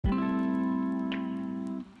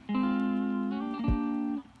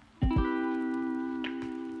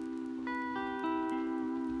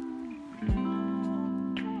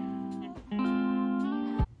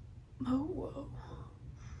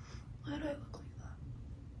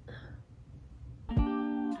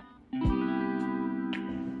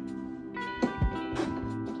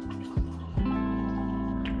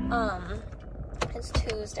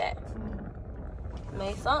Tuesday.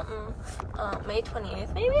 May something. May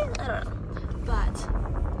 28th maybe? I don't know.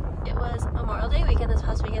 But it was Memorial Day weekend this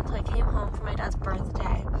past weekend, so I came home for my dad's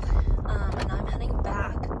birthday. And now I'm heading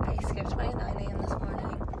back. I skipped my 9 a.m. this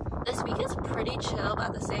morning. This week is pretty chill, but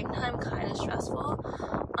at the same time kind of stressful.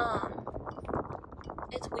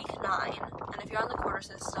 It's week 9, and if you're on the quarter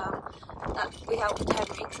system, that we have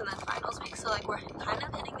 10 weeks and then finals week, so like we're kind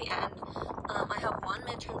of hitting the end. I have one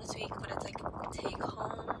midterm this week, but it's like take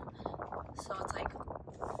home, so it's like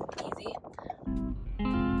easy.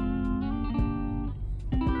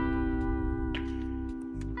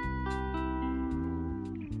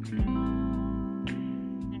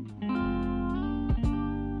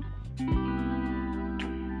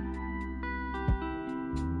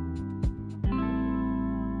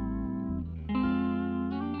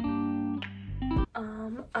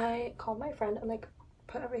 I called my friend and like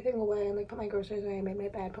put everything away and like put my groceries away, made my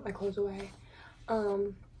bed, put my clothes away.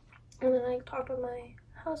 And then I talked with my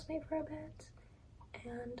housemate for a bit,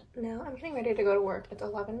 and now I'm getting ready to go to work. It's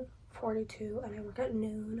 11:42 and I work at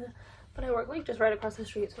noon, but I work like just right across the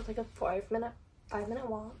street, so it's like a 5-minute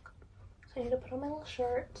walk. So I need to put on my little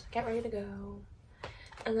shirt, get ready to go,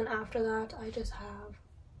 and then after that I just have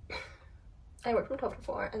I work from 12 to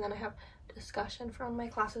 4, and then I have discussion from my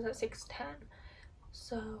classes at 6:10.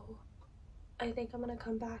 So I think I'm gonna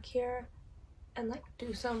come back here and like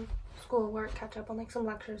do some schoolwork, catch up on like some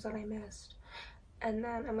lectures that I missed, and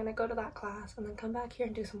then I'm gonna go to that class and then come back here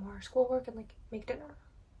and do some more schoolwork and like make dinner.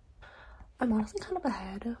 I'm honestly kind of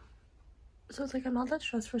ahead, so it's like I'm not that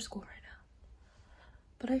stressed for school right now,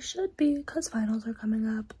 but I should be because finals are coming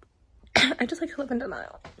up. I just like to live in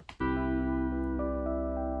denial.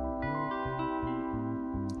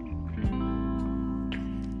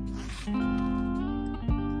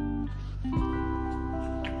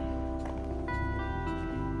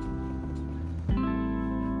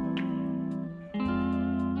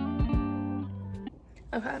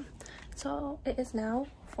 Okay, so it is now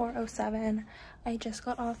 4:07. I just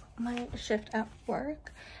got off my shift at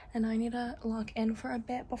work and I need to log in for a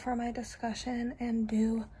bit before my discussion and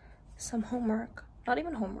do some homework. Not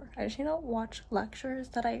even homework, I just need to watch lectures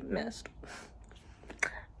that I missed.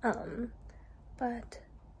 But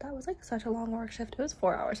that was like such a long work shift. It was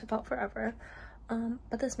 4 hours, it felt forever.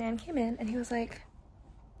 But this man came in and he was like,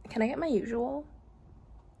 "Can I get my usual?"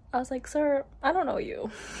 I was like, "Sir, I don't know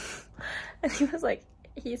you." And he was like,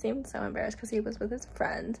 he seemed so embarrassed because he was with his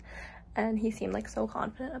friend and he seemed like so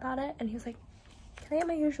confident about it, and he was like, "Can I get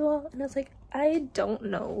my usual?" And I was like, "I don't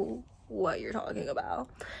know what you're talking about."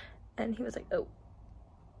 And he was like, "Oh."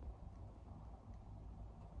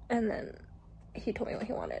 And then he told me what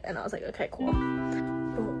he wanted and I was like, okay, cool.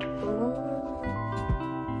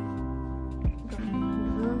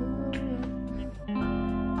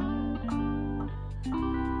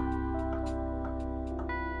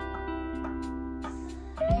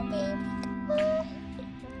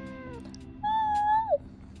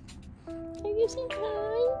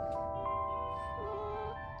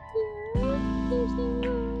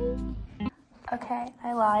 Okay,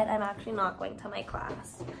 I lied. I'm actually not going to my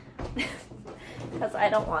class because I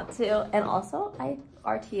don't want to, and also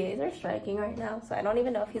our TAs are striking right now, so I don't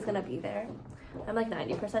even know if he's gonna be there. I'm like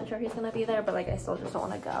 90% sure he's gonna be there, but like I still just don't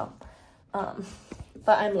want to go.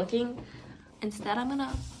 But I'm looking instead. I'm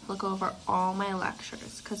gonna look over all my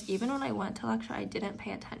lectures because even when I went to lecture I didn't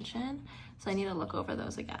pay attention, so I need to look over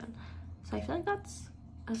those again. So I feel like that's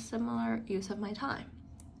a similar use of my time.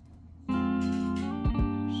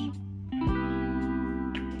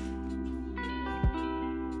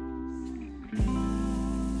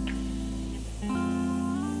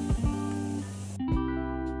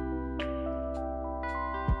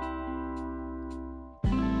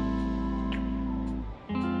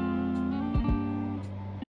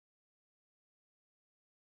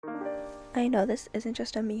 I know this isn't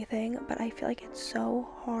just a me thing, but I feel like it's so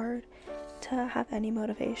hard to have any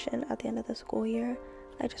motivation at the end of the school year.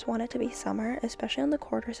 I just want it to be summer, especially on the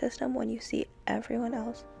quarter system when you see everyone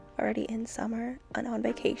else already in summer and on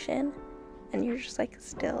vacation, and you're just like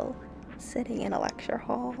still sitting in a lecture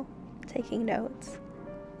hall taking notes.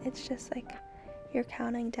 It's just like you're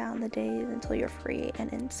counting down the days until you're free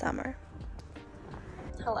and in summer.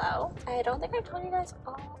 Hello? I don't think I've told you guys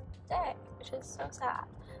all day, which is so sad.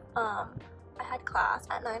 I had class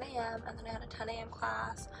at 9 a.m. and then I had a 10 a.m.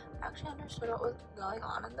 class. I actually understood what was going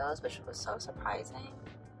on in those, which was so surprising.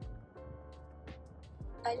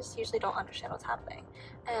 I just usually don't understand what's happening.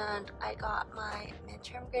 And I got my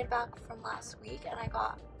midterm grade back from last week and I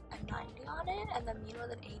got a 90 on it, and the mean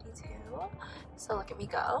was an 82. So look at me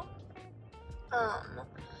go.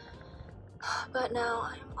 But now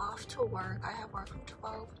I'm off to work. I have work from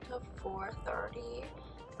 12 to 4:30.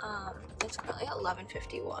 It's currently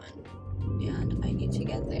 11:51 and I need to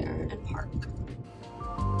get there and park.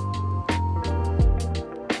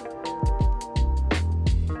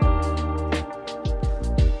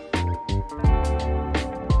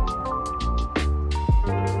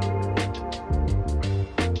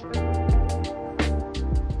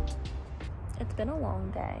 It's been a long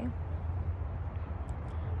day.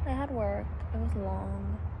 I had work, it was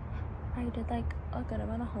long. I did like a good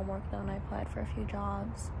amount of homework though, and I applied for a few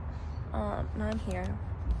jobs. Now I'm here.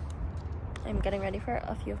 I'm getting ready for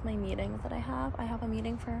a few of my meetings that I have. I have a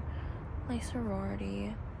meeting for my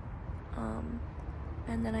sorority,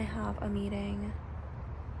 and then I have a meeting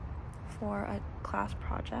for a class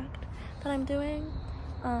project that I'm doing.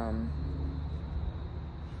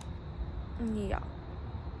 Yeah.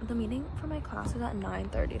 The meeting for my class is at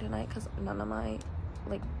 9:30 tonight because none of my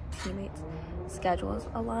like teammates' schedules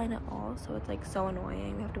align at all, so it's like so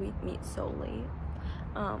annoying. We have to meet so late.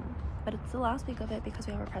 But it's the last week of it because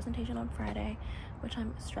we have a presentation on Friday, which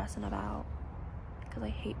I'm stressing about because I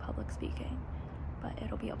hate public speaking, but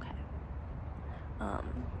it'll be okay.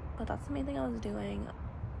 But that's the main thing I was doing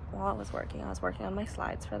while I was working. I was working on my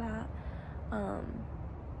slides for that.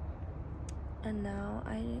 And now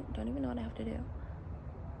I don't even know what I have to do.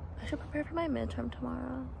 I should prepare for my midterm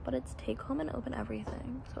tomorrow, but it's take home and open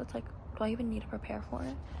everything. So it's like, do I even need to prepare for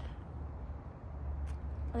it?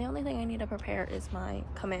 And the only thing I need to prepare is my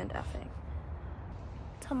command F-ing.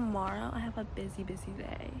 Tomorrow I have a busy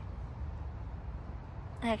day.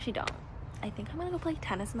 I actually don't. I think I'm gonna go play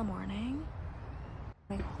tennis in the morning.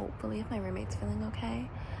 Like, hopefully if my roommate's feeling okay.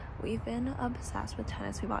 We've been obsessed with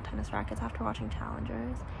tennis. We bought tennis rackets after watching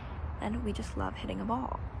Challengers, and we just love hitting a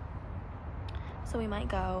ball. So we might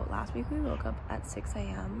go. Last week we woke up at 6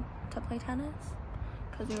 a.m. to play tennis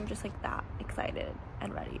because we were just like that excited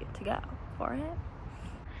and ready to go for it.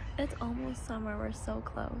 It's almost summer. We're so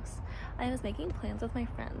close. I was making plans with my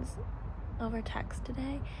friends over text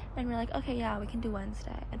today, and we're like, okay, yeah, we can do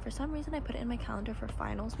Wednesday. And for some reason I put it in my calendar for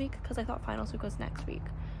finals week because I thought finals week was next week,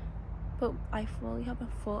 but I fully have a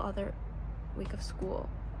full other week of school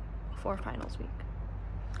before finals week.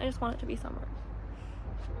 I just want it to be summer.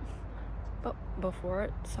 But before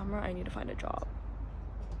summer, I need to find a job.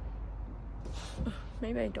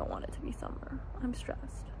 Maybe I don't want it to be summer. I'm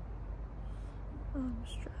stressed. I'm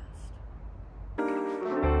stressed.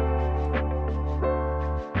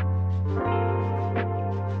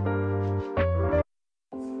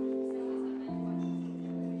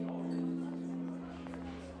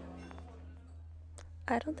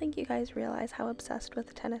 I don't think you guys realize how obsessed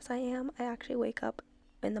with tennis I am. I actually wake up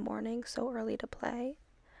in the morning so early to play.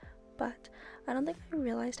 But I don't think I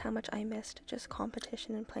realized how much I missed just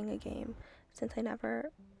competition and playing a game since I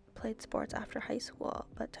never played sports after high school,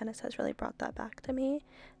 but tennis has really brought that back to me.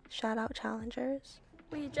 Shout out Challengers.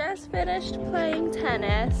 We just finished playing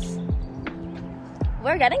tennis.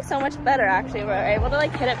 We're getting so much better actually. We're able to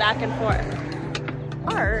like hit it back and forth.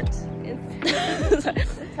 Art.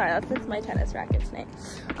 Sorry, that's my tennis racket's name.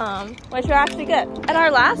 Which were actually good. And our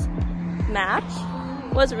last match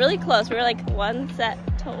was really close. We were like 1 set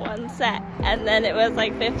to 1 set, and then it was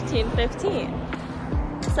like 15-15.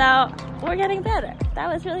 So we're getting better.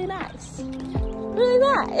 That was really nice. Really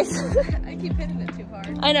nice. I keep hitting it too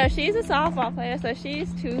hard. I know, she's a softball player, so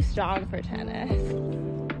she's too strong for tennis.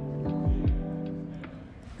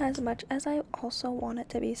 As much as I also want it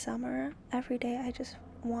to be summer, every day I just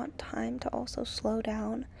want time to also slow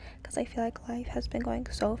down because I feel like life has been going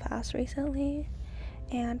so fast recently.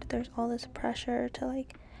 And there's all this pressure to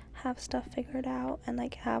like have stuff figured out and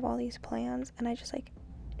like have all these plans, and I just like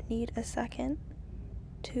need a second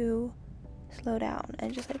to slow down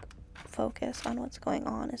and just like focus on what's going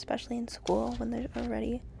on, especially in school when there's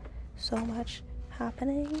already so much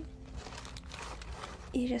happening.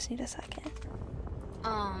 You just need a second.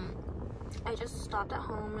 I just stopped at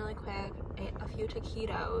home really quick, ate a few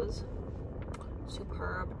taquitos.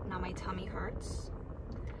 Superb. Now my tummy hurts.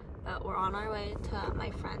 But we're on our way to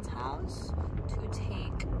my friend's house to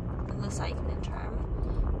take the psych midterm.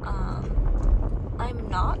 I'm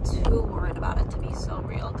not too worried about it to be so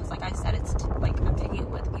real because like I said, it's like I'm taking it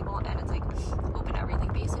with people and it's like open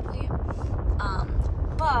everything basically.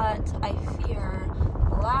 But I fear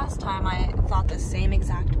last time I thought the same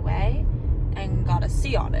exact way and got a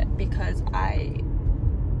C on it because I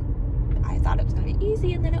thought it was gonna be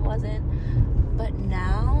easy and then it wasn't. But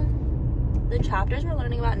now the chapters we're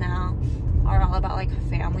learning about now are all about like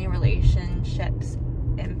family relationships,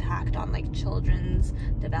 impact on like children's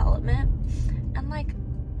development, and like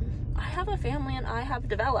I have a family and I have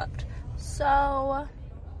developed, so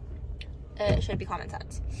It should be common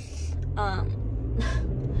sense.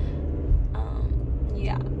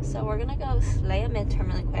 Yeah, so we're gonna go slay a midterm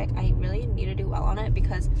really quick. I really need to do well on it,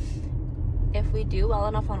 because if we do well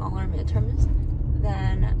enough on all our midterms,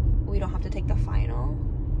 then we don't have to take the final,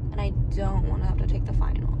 and I don't want to have to take the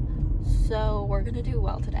final. So we're gonna do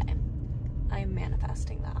well today. I'm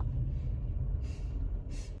manifesting that.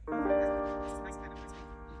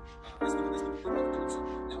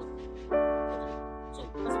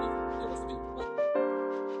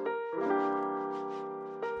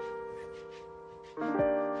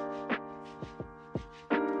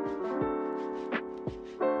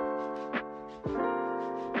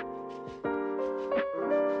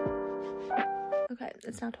 Okay,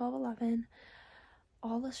 it's now 12:11.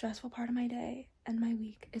 All the stressful part of my day and my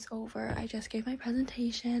week is over. I just gave my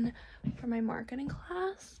presentation for my marketing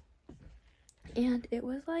class, and it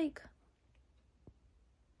was like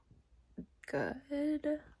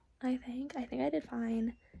good. I think I did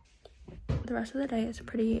fine. The rest of the day is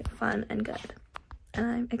pretty fun and good, and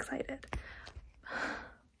I'm excited.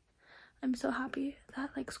 I'm so happy that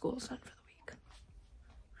like school's done for the week.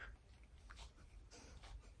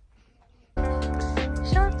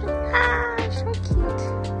 So cute.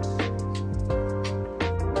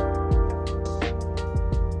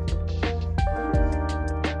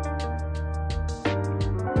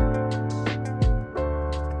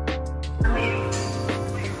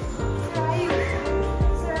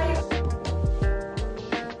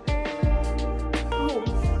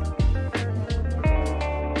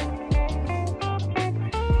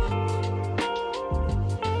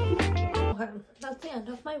 Okay, that's the end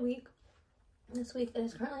of my week. This week it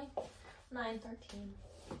is currently 9:13,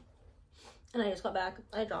 and I just got back.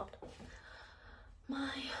 I dropped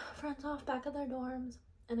my friends off back at their dorms,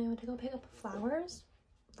 and I went to go pick up flowers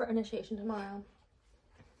for initiation tomorrow.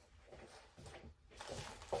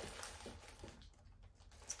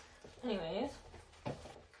 Anyways,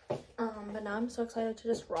 but now I'm so excited to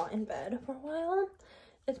just rot in bed for a while.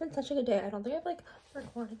 It's been such a good day. I don't think I've like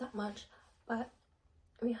recorded that much, but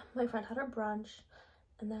yeah, my friend had her brunch,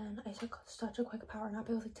 and then I took such a quick power nap.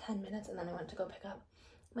 It was like 10 minutes, and then I went to go pick up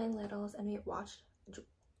my littles, and we watched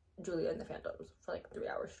Julia and the Phantoms for like 3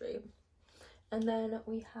 hours straight. And then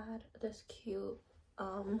we had this cute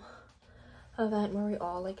event where we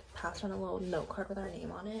all like passed on a little note card with our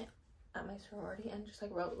name on it at my sorority, and just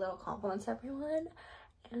like wrote little compliments to everyone.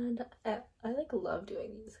 And I like love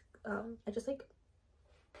doing these. I just like,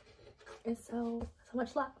 it's so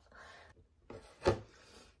much love.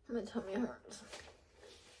 My tummy hurts.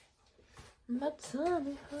 My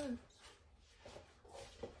tummy hurts.